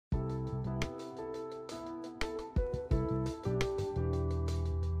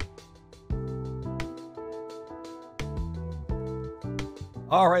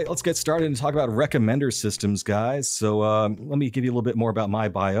All right, let's get started and talk about recommender systems, guys. So let me give you a little bit more about my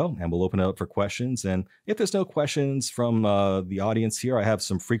bio, and we'll open it up for questions. And if there's no questions from the audience here, I have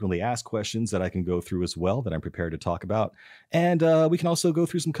some frequently asked questions that I can go through as well that I'm prepared to talk about. And we can also go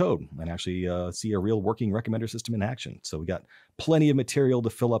through some code and actually see a real working recommender system in action. So we got plenty of material to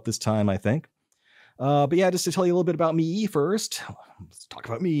fill up this time, I think. But yeah, just to tell you a little bit about me first, let's talk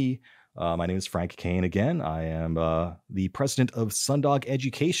about me. My name is Frank Kane again. I am the president of Sundog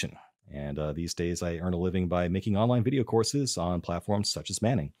Education. And these days I earn a living by making online video courses on platforms such as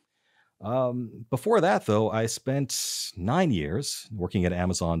Manning. Before that, though, I spent 9 years working at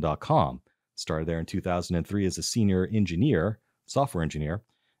Amazon.com. Started there in 2003 as a senior engineer, software engineer.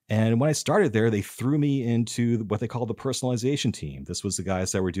 And when I started there, they threw me into what they call the personalization team. This was the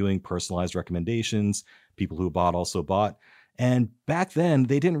guys that were doing personalized recommendations. People who bought also bought. And back then,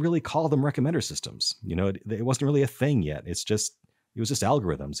 they didn't really call them recommender systems. You know, it wasn't really a thing yet. It was just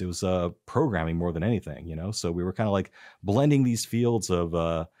algorithms. It was programming more than anything, you know? So we were kind of like blending these fields of,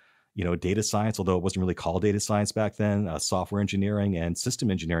 data science, although it wasn't really called data science back then, software engineering and system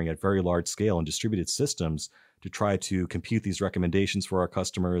engineering at very large scale and distributed systems to try to compute these recommendations for our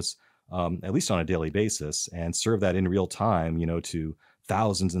customers, at least on a daily basis, and serve that in real time, to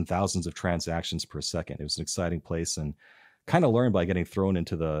thousands and thousands of transactions per second. It was an exciting place, and kind of learned by getting thrown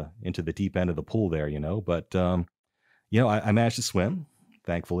into the deep end of the pool there, But I managed to swim,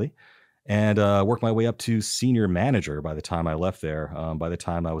 thankfully, and worked my way up to senior manager by the time I left there. By the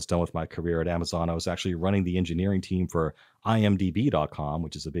time I was done with my career at Amazon, I was actually running the engineering team for imdb.com,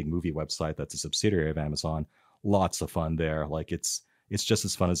 which is a big movie website that's a subsidiary of Amazon. Lots of fun there. Like it's just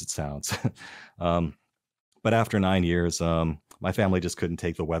as fun as it sounds. But after 9 years, my family just couldn't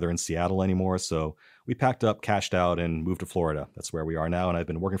take the weather in Seattle anymore. So we packed up, cashed out, and moved to Florida. That's where we are now. And I've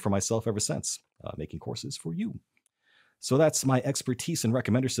been working for myself ever since, making courses for you. So that's my expertise in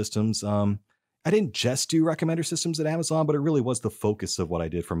recommender systems. I didn't just do recommender systems at Amazon, but it really was the focus of what I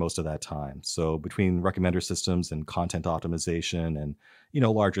did for most of that time. So between recommender systems and content optimization and,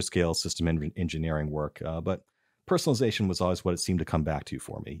 larger scale system engineering work. But personalization was always what it seemed to come back to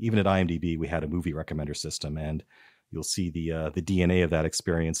for me. Even at IMDb, we had a movie recommender system, and you'll see the DNA of that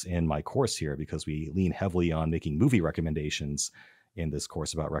experience in my course here, because we lean heavily on making movie recommendations in this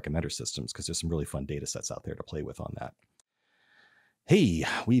course about recommender systems, because there's some really fun data sets out there to play with on that. Hey,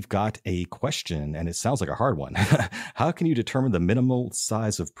 we've got a question, and it sounds like a hard one. How can you determine the minimal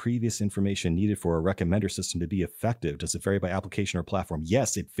size of previous information needed for a recommender system to be effective? Does it vary by application or platform?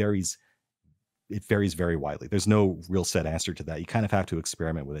 Yes, it varies. It varies very widely. There's no real set answer to that. You kind of have to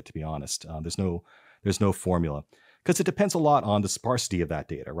experiment with it, to be honest. There's no formula, because it depends a lot on the sparsity of that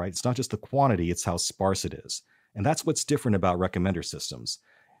data, right? It's not just the quantity, it's how sparse it is. And that's what's different about recommender systems.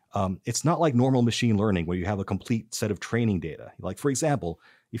 It's not like normal machine learning where you have a complete set of training data. Like, for example,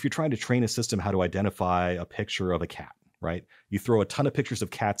 if you're trying to train a system how to identify a picture of a cat, right? You throw a ton of pictures of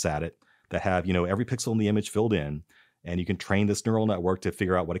cats at it that have, every pixel in the image filled in, and you can train this neural network to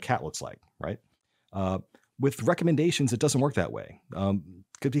figure out what a cat looks like, right? With recommendations, it doesn't work that way.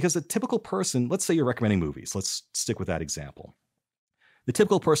 Because a typical person, let's say you're recommending movies. Let's stick with that example. The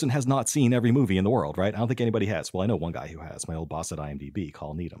typical person has not seen every movie in the world, right? I don't think anybody has. Well, I know one guy who has, my old boss at IMDb,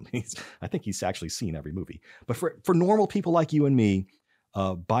 Carl Needham. I think he's actually seen every movie. But for normal people like you and me,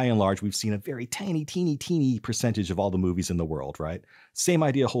 by and large, we've seen a very teeny percentage of all the movies in the world, right? Same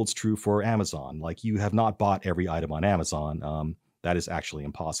idea holds true for Amazon. Like, you have not bought every item on Amazon. That is actually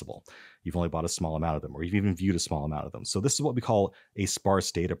impossible. You've only bought a small amount of them, or you've even viewed a small amount of them. So this is what we call a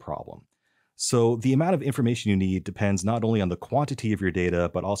sparse data problem. So the amount of information you need depends not only on the quantity of your data,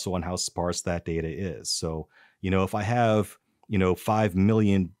 but also on how sparse that data is. So, if I have, 5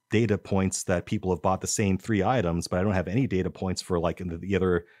 million data points that people have bought the same 3 items, but I don't have any data points for like the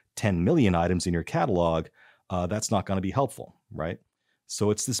other 10 million items in your catalog, that's not going to be helpful, right?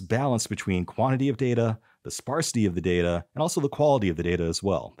 So it's this balance between quantity of data, the sparsity of the data, and also the quality of the data as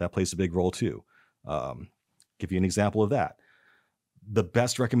well. That plays a big role too. Give you an example of that. The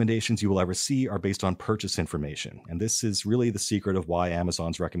best recommendations you will ever see are based on purchase information. And this is really the secret of why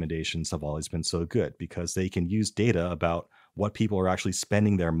Amazon's recommendations have always been so good, because they can use data about what people are actually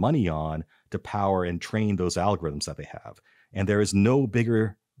spending their money on to power and train those algorithms that they have. And there is no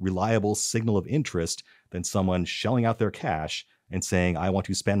bigger reliable signal of interest than someone shelling out their cash and saying, I want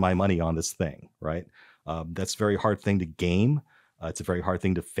to spend my money on this thing, right? That's a very hard thing to game. It's a very hard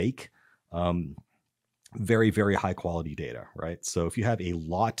thing to fake. Very, very high quality data, right? So if you have a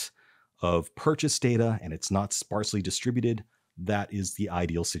lot of purchase data and it's not sparsely distributed, that is the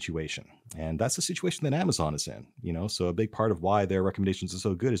ideal situation. And that's the situation that Amazon is in, so a big part of why their recommendations are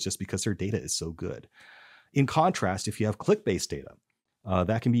so good is just because their data is so good. In contrast, if you have click-based data,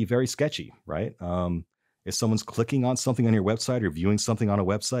 that can be very sketchy, right? If someone's clicking on something on your website or viewing something on a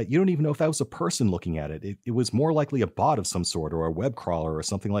website, you don't even know if that was a person looking at it. It was more likely a bot of some sort or a web crawler or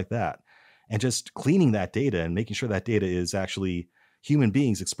something like that. And just cleaning that data and making sure that data is actually human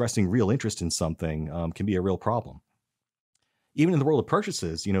beings expressing real interest in something can be a real problem. Even in the world of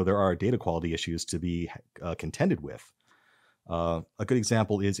purchases, there are data quality issues to be contended with. A good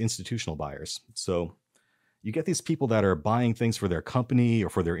example is institutional buyers. So you get these people that are buying things for their company or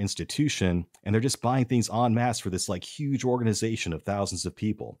for their institution, and they're just buying things en masse for this like huge organization of thousands of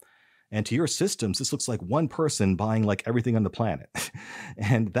people. And to your systems, this looks like one person buying like everything on the planet.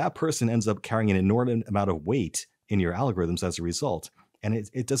 And that person ends up carrying an inordinate amount of weight in your algorithms as a result. And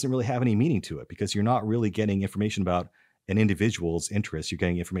it doesn't really have any meaning to it because you're not really getting information about an individual's interests. You're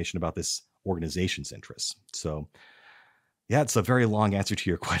getting information about this organization's interests. So yeah, it's a very long answer to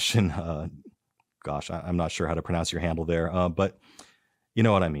your question. Gosh, I'm not sure how to pronounce your handle there, but you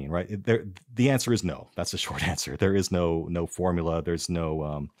know what I mean, right? The answer is no. That's the short answer. There is no formula. There's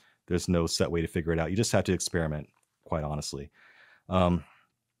no set way to figure it out. You just have to experiment, quite honestly.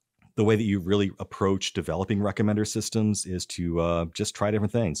 The way that you really approach developing recommender systems is to just try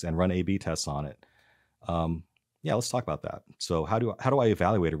different things and run A/B tests on it. Yeah, let's talk about that. So how do I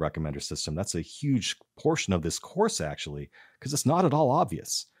evaluate a recommender system? That's a huge portion of this course, actually, because it's not at all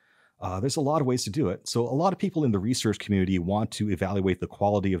obvious. There's a lot of ways to do it. So a lot of people in the research community want to evaluate the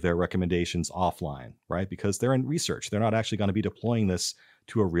quality of their recommendations offline, right? Because they're in research. They're not actually going to be deploying this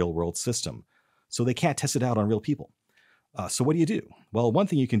to a real world system. So they can't test it out on real people. So what do you do? Well, one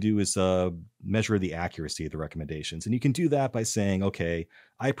thing you can do is measure the accuracy of the recommendations. And you can do that by saying, okay,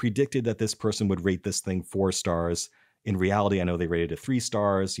 I predicted that this person would rate this thing 4 stars. In reality, I know they rated it 3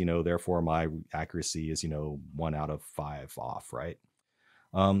 stars, therefore my accuracy is, 1 out of 5 off, right?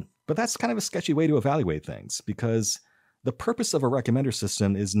 But that's kind of a sketchy way to evaluate things because the purpose of a recommender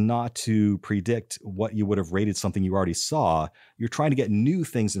system is not to predict what you would have rated something you already saw. You're trying to get new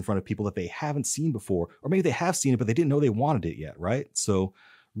things in front of people that they haven't seen before, or maybe they have seen it, but they didn't know they wanted it yet, right? So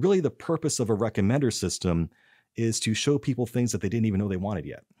really the purpose of a recommender system is to show people things that they didn't even know they wanted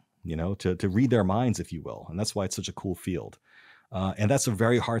yet, to read their minds, if you will. And that's why it's such a cool field. And that's a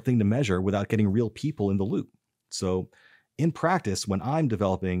very hard thing to measure without getting real people in the loop. So in practice, when I'm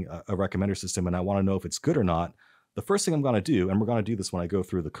developing a recommender system and I want to know if it's good or not, the first thing I'm going to do, and we're going to do this when I go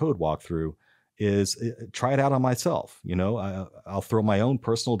through the code walkthrough, is try it out on myself. I'll throw my own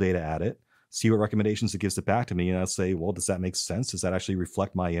personal data at it, see what recommendations it gives it back to me, and I'll say, well, does that make sense? Does that actually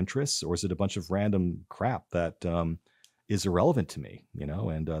reflect my interests, or is it a bunch of random crap that is irrelevant to me?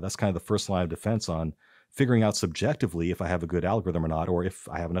 And that's kind of the first line of defense on figuring out subjectively if I have a good algorithm or not, or if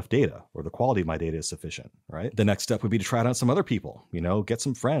I have enough data, or the quality of my data is sufficient, right? The next step would be to try it on some other people, get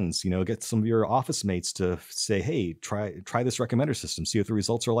some friends, get some of your office mates to say, hey, try this recommender system, see what the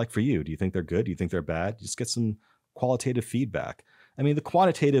results are like for you. Do you think they're good? Do you think they're bad? Just get some qualitative feedback. I mean, the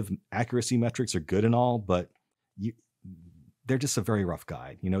quantitative accuracy metrics are good and all, but they're just a very rough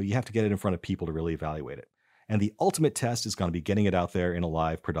guide. You have to get it in front of people to really evaluate it. And the ultimate test is going to be getting it out there in a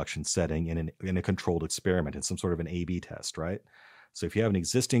live production setting in a controlled experiment, in some sort of an A/B test, right? So if you have an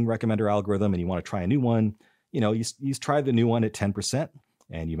existing recommender algorithm and you want to try a new one, you try the new one at 10%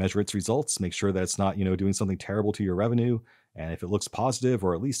 and you measure its results, make sure that it's not, doing something terrible to your revenue. And if it looks positive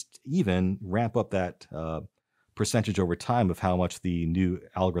or at least even, ramp up that percentage over time of how much the new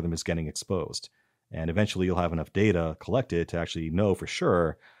algorithm is getting exposed. And eventually you'll have enough data collected to actually know for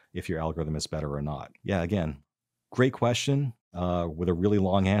sure if your algorithm is better or not. Yeah, again, great question with a really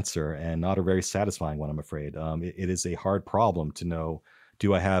long answer and not a very satisfying one, I'm afraid. It is a hard problem to know,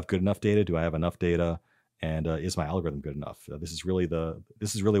 do I have good enough data? Do I have enough data? And is my algorithm good enough? This is really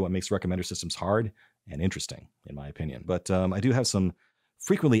what makes recommender systems hard and interesting, in my opinion. But I do have some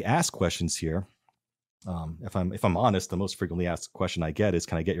frequently asked questions here. If I'm honest, the most frequently asked question I get is,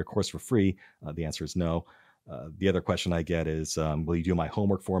 can I get your course for free? The answer is no. The other question I get is, will you do my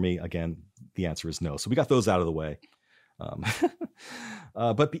homework for me? Again, the answer is no. So we got those out of the way.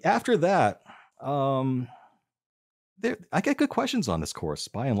 But after that, I get good questions on this course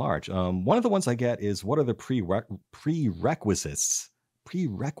by and large. One of the ones I get is, what are the prerequisites?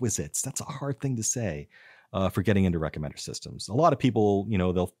 Prerequisites. That's a hard thing to say for getting into recommender systems. A lot of people,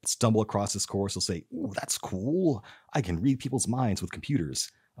 they'll stumble across this course. They'll say, "Ooh, that's cool. I can read people's minds with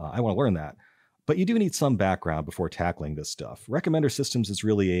computers. I want to learn that." But you do need some background before tackling this stuff. Recommender systems is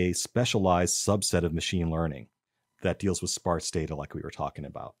really a specialized subset of machine learning that deals with sparse data like we were talking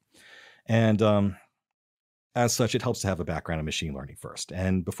about. And as such, it helps to have a background in machine learning first.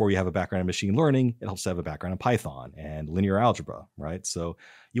 And before you have a background in machine learning, it helps to have a background in Python and linear algebra, right? So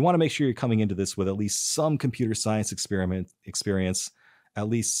you want to make sure you're coming into this with at least some computer science experience, at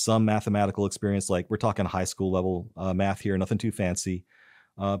least some mathematical experience. Like we're talking high school level math here, nothing too fancy.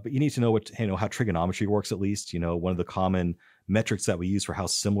 But you need to know how trigonometry works at least. One of the common metrics that we use for how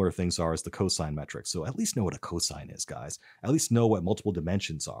similar things are is the cosine metric. So at least know what a cosine is, guys. At least know what multiple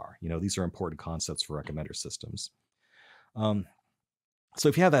dimensions are. These are important concepts for recommender systems. Um, so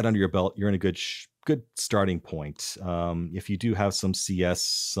if you have that under your belt, you're in a good starting point. If you do have some CS,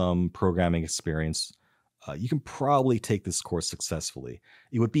 some programming experience, you can probably take this course successfully.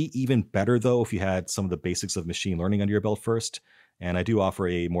 It would be even better, though, if you had some of the basics of machine learning under your belt first. And I do offer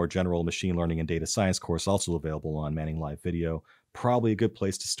a more general machine learning and data science course also available on Manning Live Video. Probably a good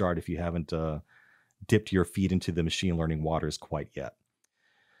place to start if you haven't dipped your feet into the machine learning waters quite yet.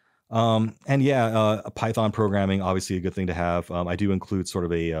 And yeah, Python programming, obviously a good thing to have. I do include sort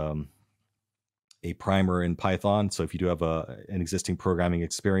of a primer in Python. So if you do have an existing programming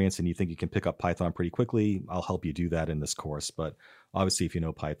experience and you think you can pick up Python pretty quickly, I'll help you do that in this course. But obviously, if you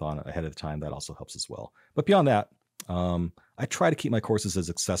know Python ahead of time, that also helps as well. But beyond that, I try to keep my courses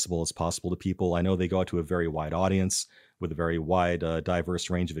as accessible as possible to people. I know they go out to a very wide audience with a very wide, diverse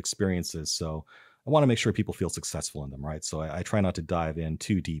range of experiences. So I want to make sure people feel successful in them, right? So I try not to dive in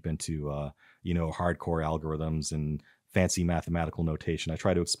too deep into, hardcore algorithms and fancy mathematical notation. I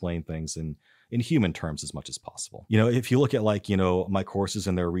try to explain things in human terms as much as possible. If you look at my courses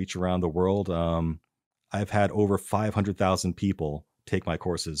and their reach around the world, I've had over 500,000 people take my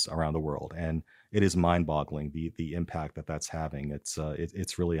courses around the world, and it is mind-boggling the impact that's having.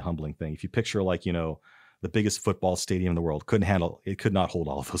 It's really a humbling thing. If you picture the biggest football stadium in the world could not hold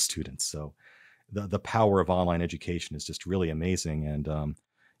all of those students. So the power of online education is just really amazing, and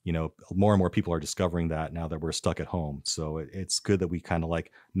more and more people are discovering that now that we're stuck at home. So it's good that we kind of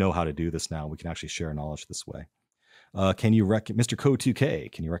know how to do this now. We can actually share knowledge this way. Mr. Code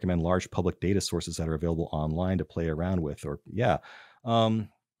 2K, can you recommend large public data sources that are available online to play around with? Or yeah,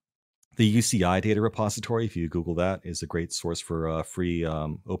 the UCI data repository, if you Google that, is a great source for free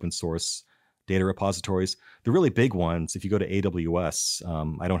open source data repositories. The really big ones, if you go to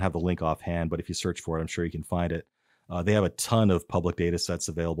AWS, I don't have the link offhand, but if you search for it, I'm sure you can find it. They have a ton of public data sets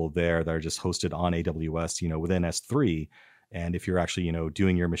available there that are just hosted on AWS, within S3. And if you're actually,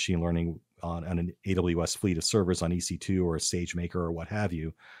 doing your machine learning on an AWS fleet of servers on EC2 or SageMaker or what have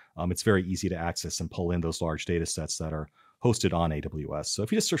you, it's very easy to access and pull in those large data sets that are hosted on AWS. So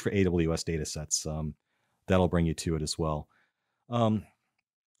if you just search for AWS data sets, that'll bring you to it as well.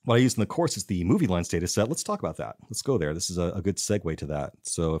 What I use in the course is the Movie Lens data set. Let's talk about that. Let's go there. This is a good segue to that.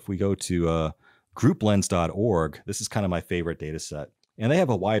 So if we go to grouplens.org, this is kind of my favorite data set. And they have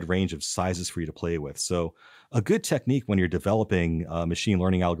a wide range of sizes for you to play with. So a good technique when you're developing machine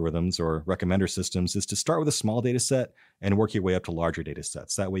learning algorithms or recommender systems is to start with a small data set and work your way up to larger data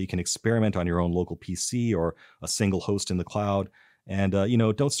sets. That way you can experiment on your own local PC or a single host in the cloud. And,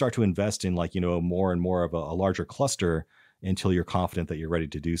 don't start to invest in more and more of a larger cluster until you're confident that you're ready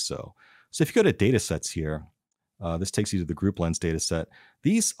to do so. So if you go to data sets here, this takes you to the Group Lens data set.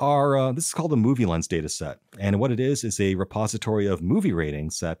 This is called the Movie Lens data set. And what it is a repository of movie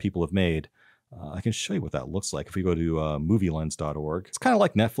ratings that people have made. I can show you what that looks like if we go to movielens.org. It's kind of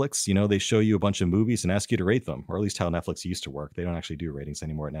like Netflix. They show you a bunch of movies and ask you to rate them, or at least how Netflix used to work. They don't actually do ratings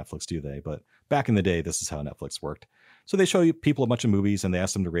anymore at Netflix, do they? But back in the day, this is how Netflix worked. So they show you people a bunch of movies and they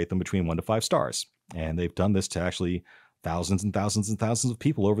ask them to rate them between 1 to 5 stars. And they've done this to actually thousands and thousands and thousands of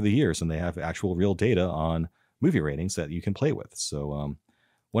people over the years. And they have actual real data on movie ratings that you can play with. So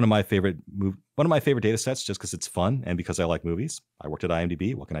one of my favorite data sets, just because it's fun and because I like movies. I worked at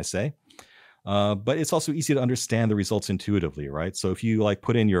IMDb. What can I say? But it's also easy to understand the results intuitively, right? So if you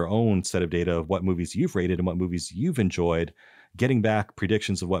put in your own set of data of what movies you've rated and what movies you've enjoyed, getting back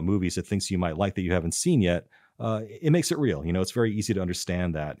predictions of what movies it thinks you might like that you haven't seen yet, it makes it real. It's very easy to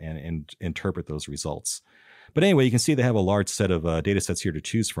understand that and interpret those results. But anyway, you can see they have a large set of data sets here to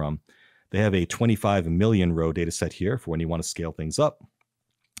choose from. They have a 25 million row data set here for when you want to scale things up.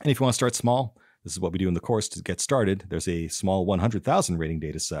 And if you want to start small, this is what we do in the course to get started. There's a small 100,000 rating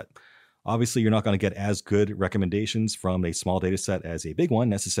data set. Obviously, you're not going to get as good recommendations from a small data set as a big one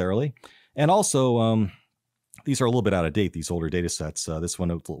necessarily. And also, these are a little bit out of date, these older data sets. This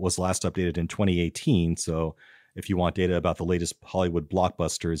one was last updated in 2018. So if you want data about the latest Hollywood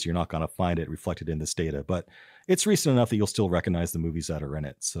blockbusters, you're not going to find it reflected in this data. But it's recent enough that you'll still recognize the movies that are in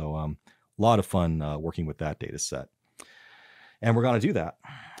it. So a lot of fun working with that data set. And we're going to do that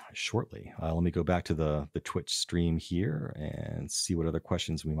shortly. Let me go back to the Twitch stream here and see what other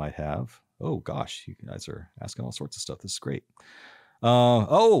questions we might have. Oh, gosh, you guys are asking all sorts of stuff. This is great.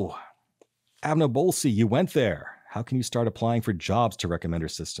 Avna Bolsi, you went there. How can you start applying for jobs to recommender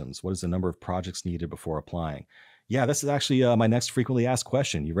systems? What is the number of projects needed before applying? Yeah, this is actually my next frequently asked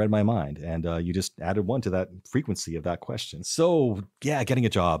question. You read my mind, and you just added one to that frequency of that question. So, yeah, getting a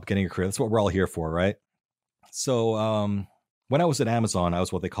job, getting a career, that's what we're all here for, right? So, when I was at Amazon, I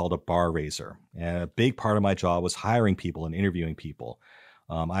was what they called a bar raiser. And a big part of my job was hiring people and interviewing people.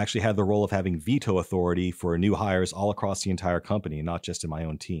 I actually had the role of having veto authority for new hires all across the entire company, not just in my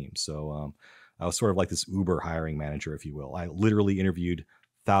own team. So, I was sort of like this Uber hiring manager, if you will. I literally interviewed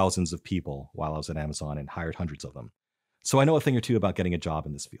thousands of people while I was at Amazon and hired hundreds of them. So, I know a thing or two about getting a job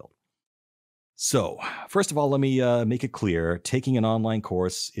in this field. So, first of all, let me make it clear taking an online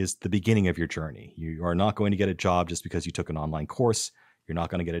course is the beginning of your journey. You are not going to get a job just because you took an online course. You're not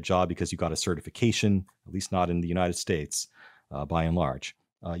going to get a job because you got a certification, at least not in the United States, by and large.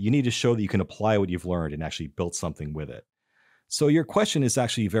 You need to show that you can apply what you've learned and actually build something with it. So, your question is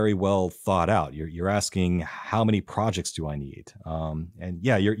actually very well thought out. You're asking, how many projects do I need? And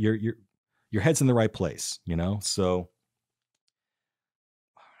yeah, your head's in the right place, you know? So,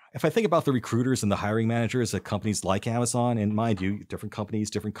 if I think about the recruiters and the hiring managers at companies like Amazon, and mind you, different companies,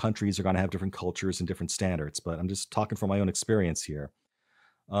 different countries are going to have different cultures and different standards, but I'm just talking from my own experience here.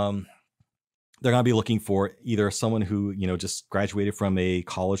 Um, they're going to be looking for either someone who just graduated from a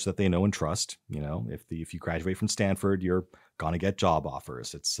college that they know and trust. If you graduate from Stanford, you're going to get job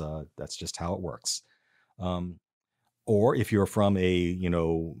offers. It's That's just how it works. Um, or if you're from a,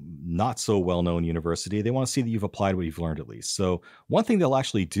 not so well-known university, they want to see that you've applied what you've learned at least. So one thing they'll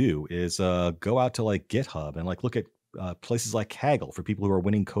actually do is go out to like GitHub and like look at places like Kaggle for people who are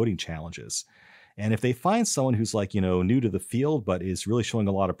winning coding challenges. And if they find someone who's like, new to the field, but is really showing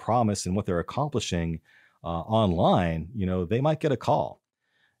a lot of promise in what they're accomplishing online, they might get a call.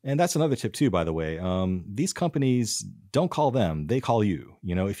 And that's another tip too, by the way. These companies don't call them; they call you.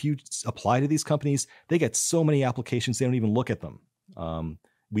 If you apply to these companies, they get so many applications they don't even look at them.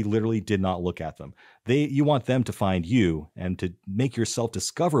 We literally did not look at them. You want them to find you, and to make yourself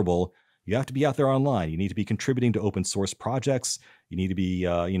discoverable, you have to be out there online. You need to be contributing to open source projects. You need to be,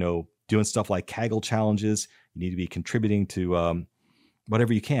 doing stuff like Kaggle challenges. You need to be contributing to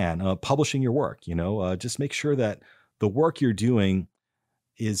whatever you can, publishing your work. Just make sure that the work you're doing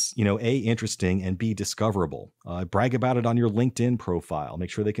is A, interesting, and B, discoverable. Brag about it on your LinkedIn profile. Make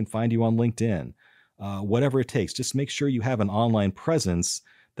sure they can find you on LinkedIn. Whatever it takes, just make sure you have an online presence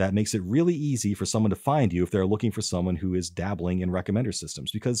that makes it really easy for someone to find you if they're looking for someone who is dabbling in recommender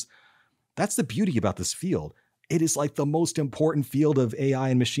systems, because that's the beauty about this field. It is like the most important field of AI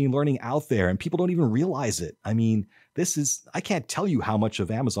and machine learning out there, and people don't even realize it. I mean, I can't tell you how much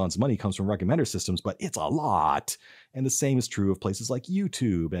of Amazon's money comes from recommender systems, but it's a lot. And the same is true of places like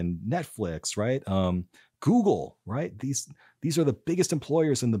YouTube and Netflix, right? Google, right? These are the biggest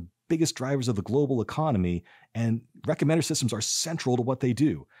employers and the biggest drivers of the global economy, and recommender systems are central to what they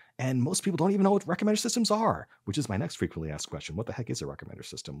do. And most people don't even know what recommender systems are, which is my next frequently asked question. What the heck is a recommender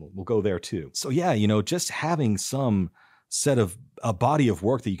system? We'll go there too. So yeah, just having some a body of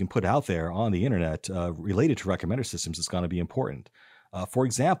work that you can put out there on the internet related to recommender systems is going to be important. For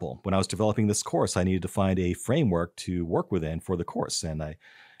example, when I was developing this course, I needed to find a framework to work within for the course. And I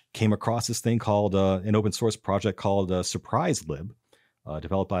came across this thing called an open source project called SurpriseLib,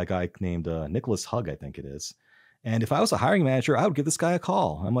 developed by a guy named Nicholas Hug, I think it is. And if I was a hiring manager, I would give this guy a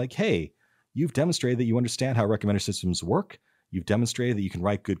call. I'm like, hey, you've demonstrated that you understand how recommender systems work. You've demonstrated that you can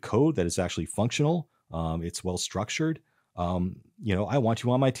write good code that is actually functional. It's well structured. I want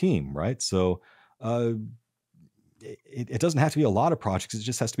you on my team, right? So it doesn't have to be a lot of projects. It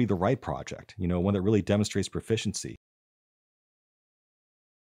just has to be the right project, one that really demonstrates proficiency.